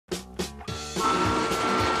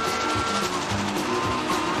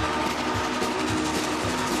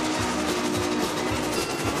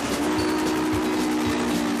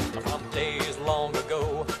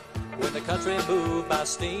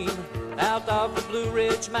steam. Out of the Blue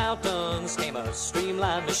Ridge Mountains came a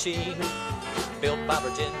streamlined machine, built by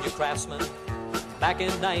Virginia craftsmen back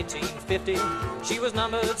in 1950. She was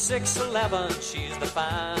numbered 611. She's the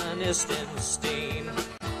finest in steam.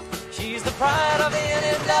 She's the pride of the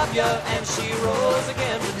NNW, and she rolls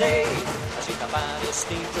again today. She's the finest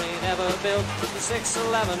steam train ever built, the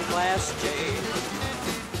 611 Class J.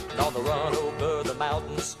 On the run over the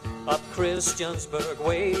mountains, up Christiansburg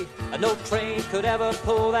Way, no train could ever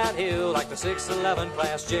pull that hill like the 611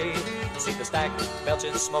 Class J. See the stack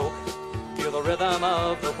belching smoke, feel the rhythm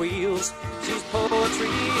of the wheels. She's poetry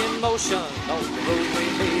in motion on the roadway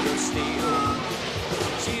made of steel.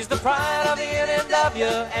 She's the pride of the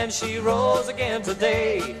NNW, and she rolls again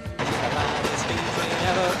today. She's the finest steam train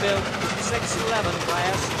ever built, the 611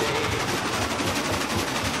 Class J.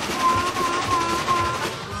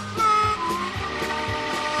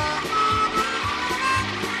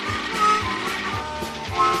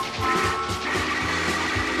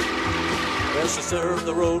 Well, she served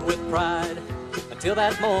the road with pride until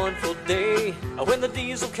that mournful day when the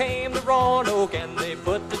diesel came to Roanoke and they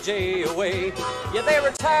put the J away. Yeah, they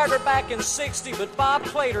retired her back in '60, but Bob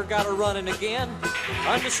Plater got her running again.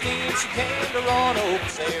 Under steam she came to Roanoke,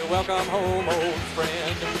 say welcome home, old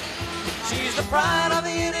friend. She's the pride of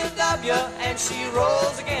the NNW, and she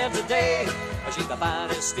rolls again today. She's the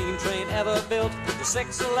finest steam train ever built, the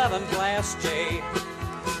 611 Class J.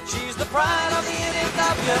 She's the pride of the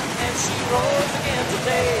NNW, and she rolls again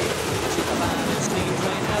today. She's the finest steam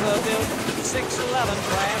train ever built, the 611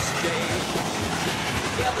 Class J.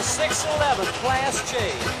 Yeah, the 611 Class J.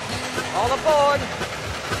 All aboard!